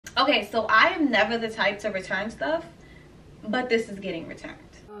Okay, so I am never the type to return stuff, but this is getting returned.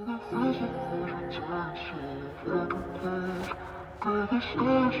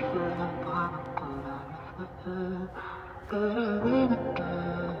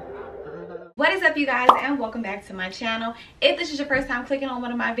 What is up, you guys, and welcome back to my channel. If this is your first time clicking on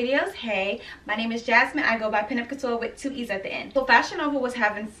one of my videos, hey, my name is Jasmine. I go by Pinup Couture with 2 E's at the end. So Fashion Nova was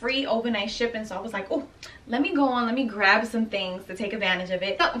having free overnight shipping, so I was like, oh, let me grab some things to take advantage of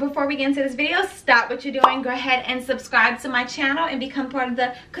it. So before we get into this video, stop what you're doing, go ahead and subscribe to my channel and become part of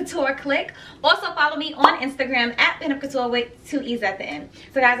the Couture clique. Also follow me on Instagram at Pinup Couture with 2 E's at the end.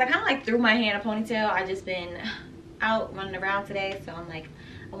 So guys, I kind of like threw my hair in a ponytail. I just been out running around today, so I'm like,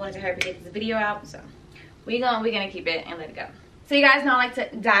 I wanted to hurry up and get this video out, so we're gonna keep it and let it go. So you guys know I like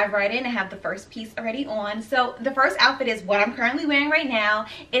to dive right in and have the first piece already on. So the first outfit is what I'm currently wearing right now.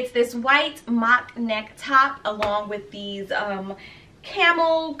 It's this white mock neck top along with these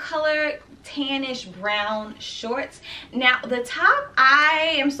camel color tannish brown shorts. Now the top,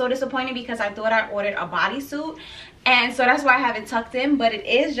 I am so disappointed because I thought I ordered a bodysuit, and so that's why I have it tucked in, but it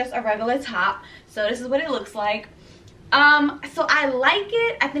is just a regular top. So this is what it looks like. So I like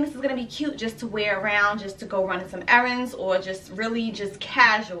it. I think this is gonna be cute just to wear around, just to go running some errands, or just really just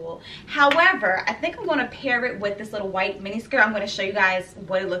casual. However, I think I'm gonna pair it with this little white mini skirt. I'm gonna show you guys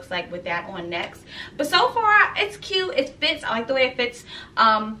what it looks like with that on next. But so far, it's cute. It fits. I like the way it fits.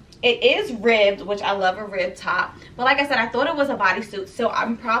 It is ribbed, which I love a ribbed top. But like I said, I thought it was a bodysuit, so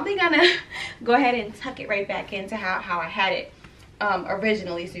I'm probably gonna go ahead and tuck it right back into how I had it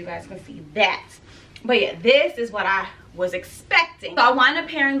originally, so you guys can see that. But yeah, this is what I was expecting. So I wound up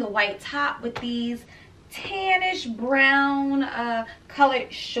pairing the white top with these tannish brown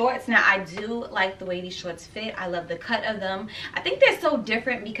colored shorts. Now I do like the way these shorts fit. I love the cut of them. I think they're so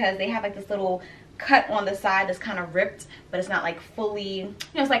different because they have like this little cut on the side that's kind of ripped, but it's not like fully, you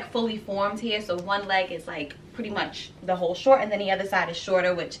know, it's like fully formed here. So one leg is like pretty much the whole short, and then the other side is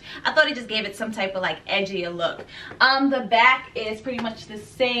shorter, which I thought it just gave it some type of like edgier look. The back is pretty much the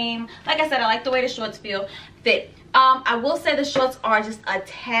same. Like I said, I like the way the shorts fit. I will say the shorts are just a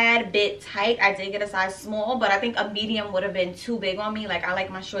tad bit tight. I did get a size small, but I think a medium would have been too big on me. Like I like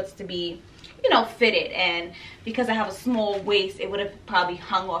my shorts to be, you know, fitted, and because I have a small waist, it would have probably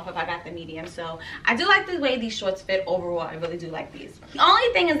hung off if I got the medium. So I do like the way these shorts fit overall. I really do like these. The only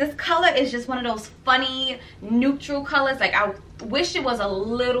thing is this color is just one of those funny neutral colors. Like I wish it was a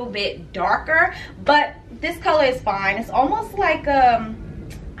little bit darker, but this color is fine. It's almost like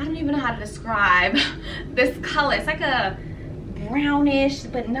I don't even know how to describe this color. It's like a brownish,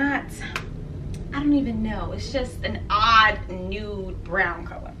 but not, I don't even know. It's just an odd nude brown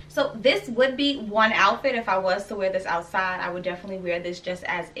color. So this would be one outfit. If I was to wear this outside, I would definitely wear this just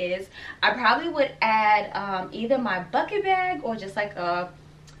as is. I probably would add either my bucket bag or just like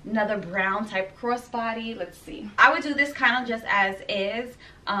another brown type crossbody. Let's see. I would do this kind of just as is.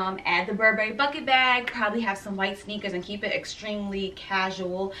 Add the Burberry bucket bag, probably have some white sneakers and keep it extremely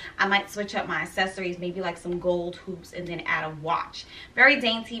casual. I might switch up my accessories, maybe like some gold hoops, and then add a watch. Very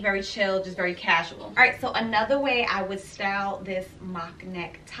dainty, very chill, just very casual. All right, so another way I would style this mock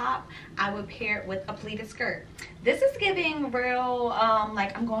neck top, I would pair it with a pleated skirt. This is giving real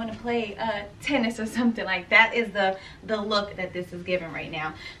like I'm going to play tennis or something. Like that is the look that this is giving right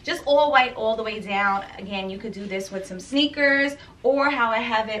now. Just all white all the way down. Again, you could do this with some sneakers, or how I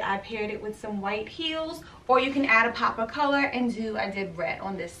have it, I paired it with some white heels, or you can add a pop of color and I did red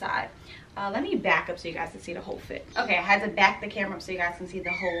on this side. Let me back up so you guys can see the whole fit. Okay, I had to back the camera up so you guys can see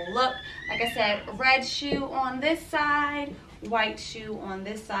the whole look. Like I said, red shoe on this side, white shoe on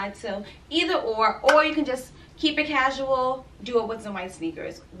this side. So either or you can just keep it casual, do it with some white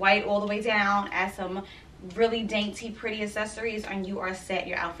sneakers. White all the way down, add some really dainty pretty accessories, and you are set.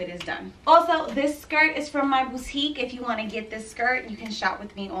 Your outfit is done. Also, this skirt is from my boutique. If you want to get this skirt, you can shop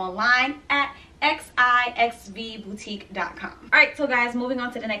with me online at XIXVboutique.com. All right, so guys, moving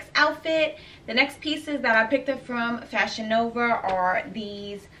on to the next outfit. The next pieces that I picked up from Fashion Nova are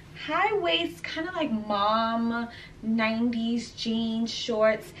these high waist, kind of like mom 90s jean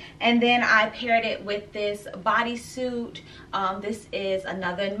shorts, and then I paired it with this bodysuit. This is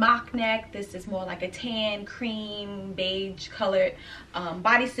another mock neck. This is more like a tan cream beige colored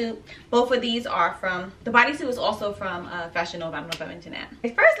bodysuit. Both of these are from, the bodysuit is also from Fashion Nova. I don't know if I mentioned that.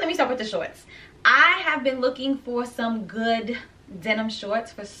 First, let me start with the shorts. I have been looking for some good denim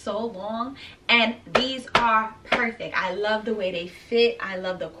shorts for so long, and these are perfect. I love the way they fit. I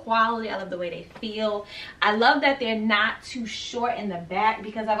love the quality. I love the way they feel. I love that they're not too short in the back,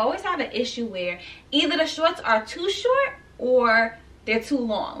 because I've always had an issue where either the shorts are too short or they're too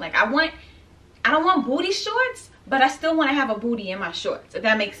long. Like I don't want booty shorts, but I still want to have a booty in my shorts, if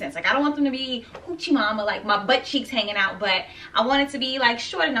that makes sense. Like, I don't want them to be hoochie mama, like my butt cheeks hanging out, but I want it to be like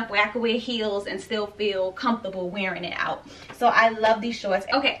short enough where I could wear heels and still feel comfortable wearing it out. So I love these shorts.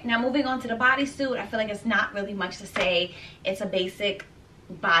 Okay, now moving on to the bodysuit. I feel like it's not really much to say. It's a basic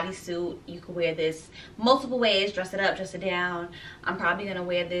bodysuit. You could wear this multiple ways, dress it up, dress it down. I'm probably gonna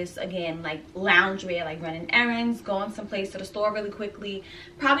wear this again like loungewear, like running errands, going someplace to the store really quickly.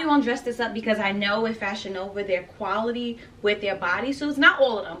 Probably won't dress this up because I know with Fashion Nova their quality with their bodysuits, not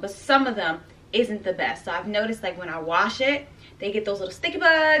all of them, but some of them isn't the best. So I've noticed like when I wash it, they get those little sticky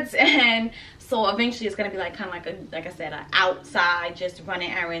buds, and so eventually it's gonna be like kind of like a, like I said, an outside just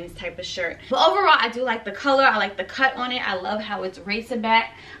running errands type of shirt. But overall, I do like the color. I like the cut on it. I love how it's racer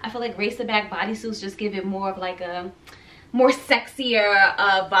back. I feel like racer back bodysuits just give it more of like a more sexier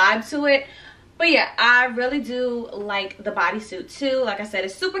vibe to it. But yeah, I really do like the bodysuit too. Like I said,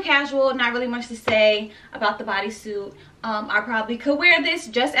 it's super casual, not really much to say about the bodysuit. I probably could wear this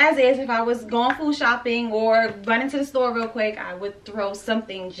just as is. If I was going food shopping or running to the store real quick, I would throw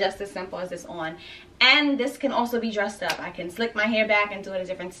something just as simple as this on. And this can also be dressed up. I can slick my hair back and do it a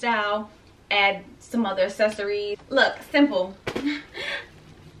different style, add some other accessories. Look, simple.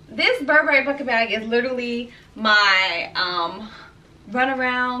 This Burberry bucket bag is literally my run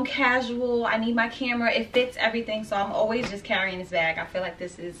around casual. I need my camera. It fits everything, so I'm always just carrying this bag. I feel like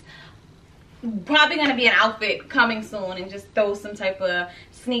this is probably gonna be an outfit coming soon, and just throw some type of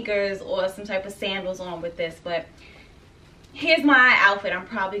sneakers or some type of sandals on with this. But here's my outfit. I'm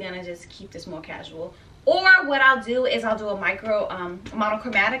probably gonna just keep this more casual, or what I'll do is I'll do a micro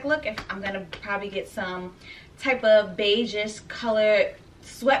monochromatic look. If I'm gonna probably get some type of beigeish colored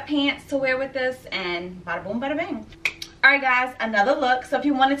sweatpants to wear with this, and bada boom bada bang. Alright guys, another look. So if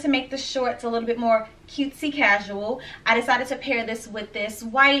you wanted to make the shorts a little bit more cutesy casual, I decided to pair this with this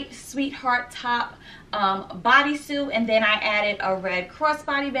white sweetheart top bodysuit, and then I added a red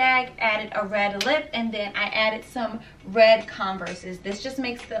crossbody bag, added a red lip, and then I added some red Converses. This just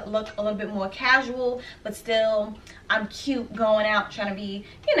makes the look a little bit more casual, but still I'm cute going out, trying to be,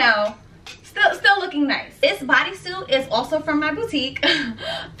 you know, still looking nice. This bodysuit is also from my boutique.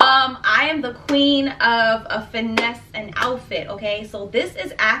 I am the queen of a finesse and outfit, okay? So this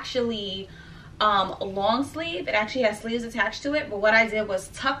is actually a long sleeve. It actually has sleeves attached to it, but what I did was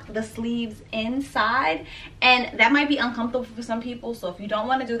tuck the sleeves inside, and that might be uncomfortable for some people. So if you don't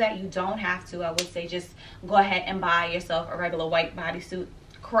want to do that, you don't have to. I would say just go ahead and buy yourself a regular white bodysuit,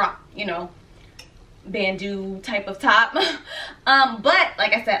 crop, you know, bandeau type of top. But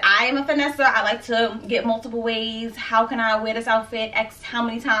like I said, I am a finesser. I like to get multiple ways. How can I wear this outfit? X how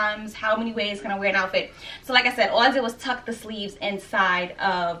many times? How many ways can I wear an outfit? So like I said, all I did was tuck the sleeves inside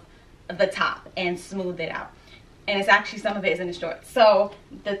of the top and smooth it out. And it's actually, some of it is in the shorts. So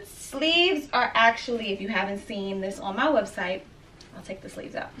the sleeves are actually, if you haven't seen this on my website, I'll take the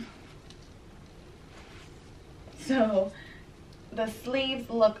sleeves out. So the sleeves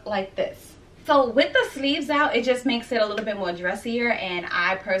look like this. So with the sleeves out, it just makes it a little bit more dressier, and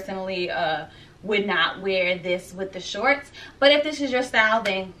I personally would not wear this with the shorts. But if this is your style,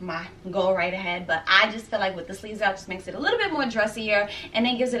 then go right ahead. But I just feel like with the sleeves out, just makes it a little bit more dressier and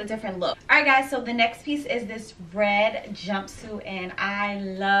then gives it a different look. Alright guys, so the next piece is this red jumpsuit, and I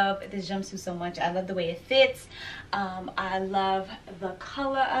love this jumpsuit so much. I love the way it fits. I love the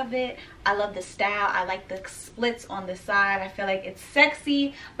color of it. I love the style. I like the splits on the side. I feel like it's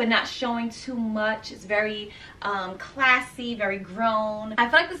sexy but not showing too much. It's very classy, very grown. I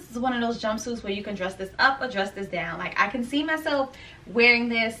feel like this is one of those jumpsuits where you can dress this up or dress this down. Like, I can see myself wearing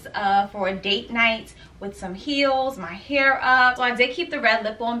this for a date night with some heels, my hair up. So I did keep the red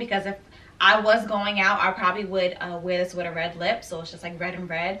lip on because if I was going out, I probably would wear this with a red lip, so it's just like red and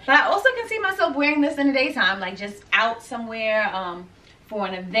red. But I also can see myself wearing this in the daytime, like just out somewhere for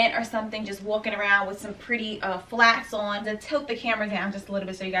an event or something, just walking around with some pretty flats on. To tilt the camera down just a little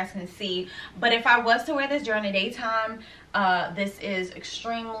bit so you guys can see. But if I was to wear this during the daytime, this is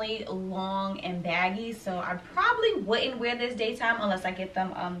extremely long and baggy, so I probably wouldn't wear this daytime unless I get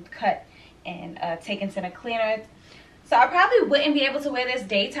them cut and taken to the cleaners. So I probably wouldn't be able to wear this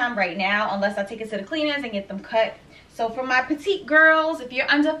daytime right now unless I take it to the cleaners and get them cut. So for my petite girls, if you're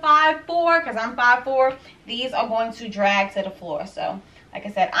under 5'4", because I'm 5'4", these are going to drag to the floor. So like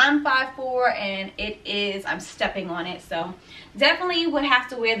I said, I'm 5'4", and I'm stepping on it. So definitely would have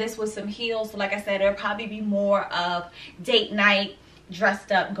to wear this with some heels. So like I said, it'll probably be more of date night,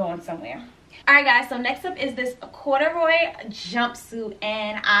 dressed up, going somewhere. Alright guys, so next up is this corduroy jumpsuit,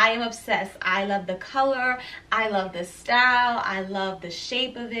 and I am obsessed. I love the color, I love the style, I love the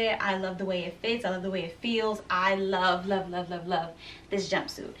shape of it, I love the way it fits, I love the way it feels. I love this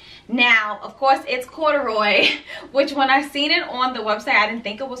jumpsuit. Now, of course, it's corduroy, which when I seen it on the website, I didn't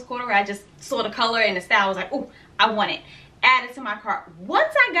think it was corduroy. I just saw the color and the style. I was like, oh, I want it. Added to my cart.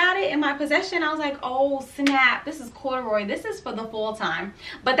 Once I got it in my possession, I was like, oh snap, this is corduroy. This is for the fall time.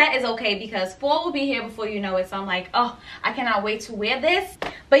 But that is okay because fall will be here before you know it. So I'm like, oh, I cannot wait to wear this.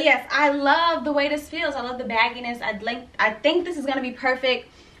 But yes, I love the way this feels. I love the bagginess. I think this is going to be perfect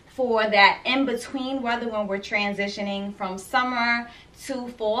for that in-between weather when we're transitioning from summer to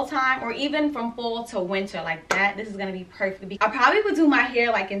fall time, or even from fall to winter like that. This is gonna be perfect. I probably would do my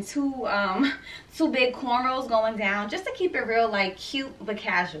hair like in two big cornrows going down, just to keep it real like cute but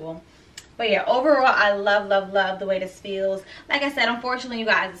casual. But yeah, overall I love the way this feels. Like I said, unfortunately you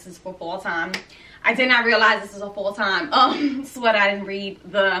guys, this is for fall time. I did not realize this was a fall time sweater. I didn't read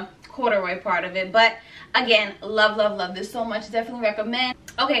the corduroy part of it, but again, love this so much. Definitely recommend.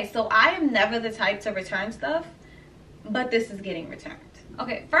 Okay, so I am never the type to return stuff, but this is getting returned.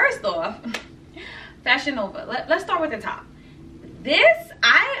 Okay, first off, Fashion Nova. Let's start with the top.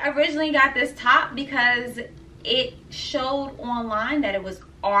 I originally got this top because it showed online that it was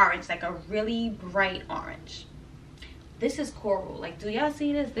orange, like a really bright orange. This is coral. Like, do y'all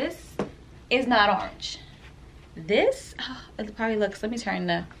see this? This is not orange. This, oh, it probably looks, let me turn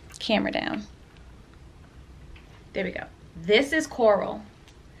the camera down. There we go. This is coral.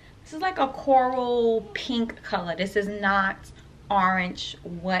 This is like a coral pink color. This is not orange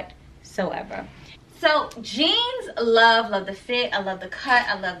whatsoever. So jeans, love the fit. I love the cut.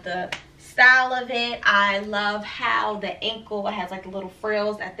 I love the style of it. I love how the ankle has like little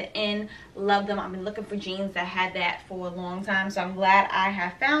frills at the end. Love them. I've been looking for jeans that had that for a long time, so I'm glad I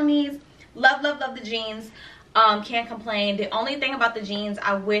have found these. Love the jeans. Can't complain. The only thing about the jeans,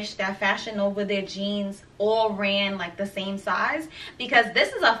 I wish that Fashion Nova, their jeans all ran like the same size, because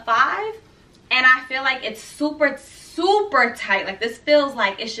this is a 5 and I feel like it's super tight. Like, this feels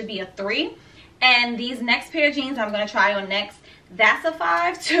like it should be a 3. And these next pair of jeans I'm going to try on next, that's a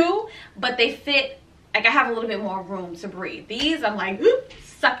 5 too, but they fit, like I have a little bit more room to breathe. These, I'm like, whoop,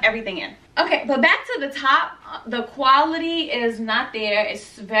 suck everything in. Okay, but back to the top. The quality is not there.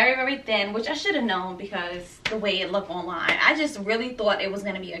 It's very thin, which I should have known because the way it looked online. I just really thought it was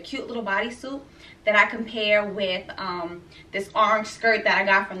going to be a cute little bodysuit that I compare with this orange skirt that I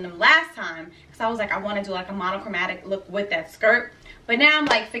got from them last time, because I was like, I want to do like a monochromatic look with that skirt. But now I'm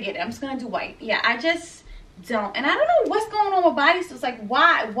like, forget it, I'm just gonna do white. Yeah, I just don't. And I don't know what's going on with bodysuits. Like,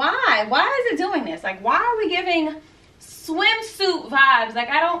 why is it doing this? Like, why are we giving swimsuit vibes? Like,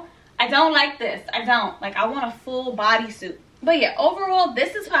 I don't like this. I don't. Like, I want a full bodysuit. But yeah, overall,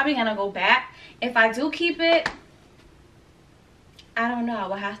 this is probably gonna go back. If I do keep it, I don't know. I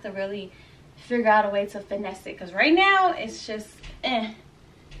will have to really figure out a way to finesse it, because right now it's just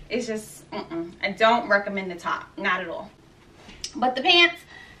it's just I don't recommend the top, not at all. But the pants,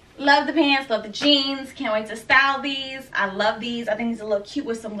 love the pants, love the jeans. Can't wait to style these. I love these. I think these look cute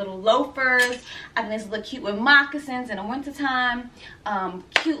with some little loafers. I think these look cute with moccasins in the wintertime.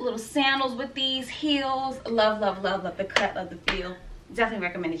 Cute little sandals with these heels. Love the cut, love the feel. Definitely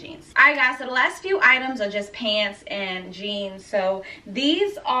recommend the jeans. Alright guys, so the last few items are just pants and jeans. So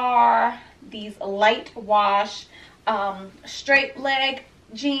these are these light wash straight leg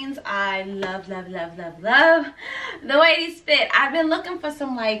jeans. I love the way these fit. I've been looking for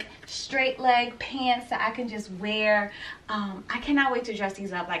some like straight leg pants that I can just wear. I cannot wait to dress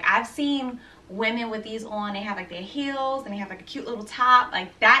these up. Like, I've seen women with these on, they have like their heels and they have like a cute little top.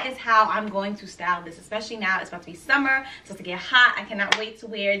 Like, that is how I'm going to style this, especially now it's about to be summer, so to get hot. I cannot wait to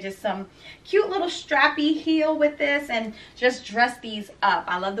wear just some cute little strappy heel with this and just dress these up.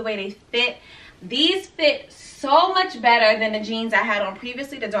 I love the way they fit. These fit so much better than the jeans I had on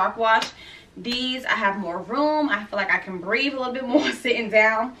previously, the dark wash. These, I have more room. I feel like I can breathe a little bit more sitting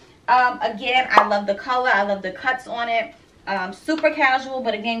down. Again, I love the color. I love the cuts on it. Super casual,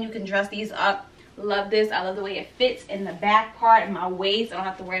 but again, you can dress these up. Love this. I love the way it fits in the back part of my waist. I don't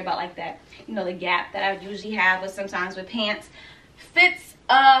have to worry about like that, you know, the gap that I usually have with sometimes with pants. Fits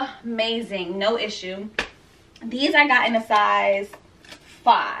amazing, no issue. These I got in a size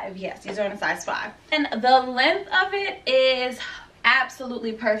 5. Yes, these are in a size 5, and the length of it is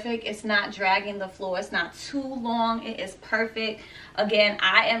absolutely perfect. It's not dragging the floor. It's not too long. It is perfect. Again,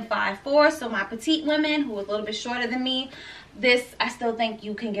 I am 5'4", so my petite women who are a little bit shorter than me, this I still think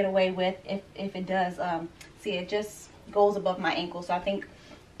you can get away with if it does. See, it just goes above my ankle, so I think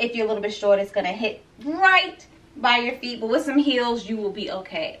if you're a little bit short, it's gonna hit right by your feet, but with some heels you will be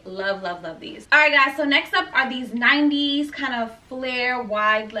okay. Love, love, love these. All right guys, so next up are these 90s kind of flare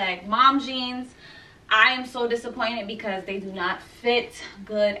wide leg mom jeans. I am so disappointed because they do not fit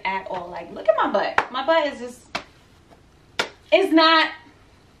good at all. Like, look at my butt. My butt is just, it's not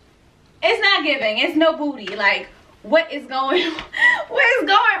giving. It's no booty. Like, what is going on?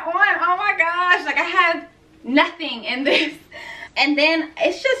 Oh my gosh, like I have nothing in this. And then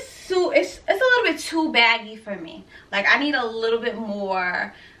it's just so, it's a little bit too baggy for me. Like, I need a little bit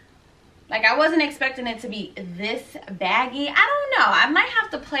more. Like, I wasn't expecting it to be this baggy. I don't know. I might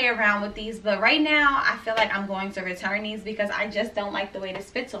have to play around with these. But right now, I feel like I'm going to return these because I just don't like the way this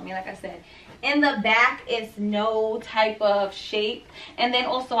fits on me. Like I said, in the back, it's no type of shape. And then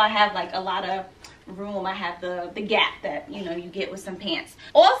also, I have like a lot of room. I have the gap that, you know, you get with some pants.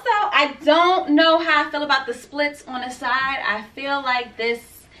 Also, I don't know how I feel about the splits on the side. I feel like this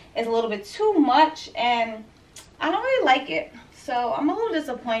is a little bit too much. And I don't really like it. So, I'm a little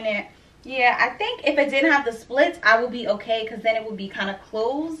disappointed. Yeah, I think if it didn't have the splits, I would be okay because then it would be kind of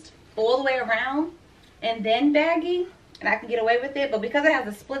closed all the way around and then baggy and I can get away with it. But because it has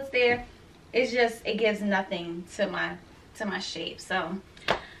the splits there, it's just, it gives nothing to my shape. So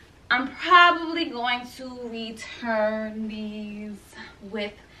I'm probably going to return these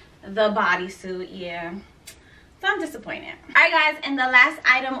with the bodysuit. Yeah, so I'm disappointed. All right guys, and the last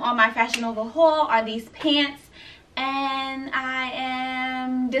item on my Fashion Nova haul are these pants. And I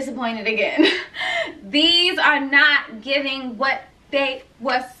am disappointed again. These are not giving what they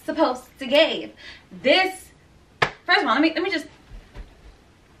was supposed to give. This, first of all, let me just,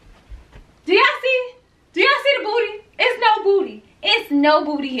 do y'all see the booty? It's no booty. It's no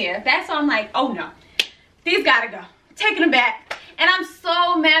booty here. That's why I'm like, oh no, these gotta go. Taking them back. And I'm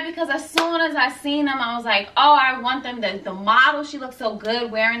so mad because as soon as I seen them, I was like, oh, I want them. The model, she looks so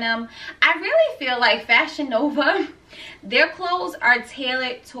good wearing them. I really feel like Fashion Nova, their clothes are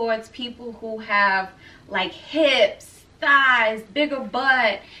tailored towards people who have like hips, thighs, bigger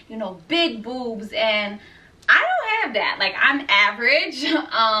butt, you know, big boobs. And I don't have that. Like, I'm average.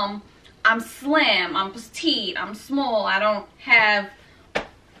 I'm slim. I'm petite. I'm small. I don't have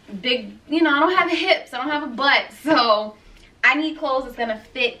big, you know, I don't have hips. I don't have a butt. So I need clothes that's gonna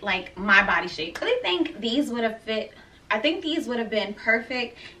fit like my body shape. I really think these would have fit. I think these would have been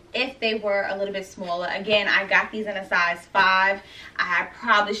perfect if they were a little bit smaller. Again, I got these in a size 5. I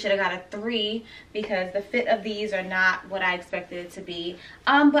probably should have got a 3 because the fit of these are not what I expected it to be.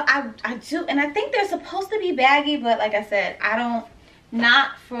 But I do, and I think they're supposed to be baggy, but like I said, I don't,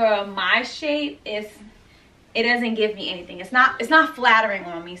 not for my shape. It doesn't give me anything. It's not flattering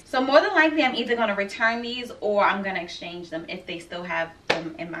on me. So more than likely, I'm either gonna return these or I'm gonna exchange them if they still have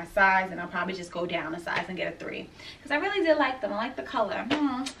them in my size, and I'll probably just go down a size and get a 3 because I really did like them. I like the color.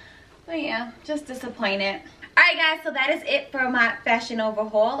 But yeah, just disappointed. Alright guys, so that is it for my Fashion Nova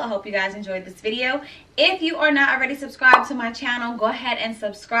haul. I hope you guys enjoyed this video. If you are not already subscribed to my channel, go ahead and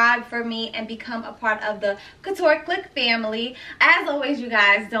subscribe for me and become a part of the Couture Clique family. As always, you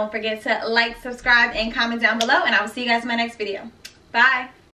guys, don't forget to like, subscribe, and comment down below, and I will see you guys in my next video. Bye!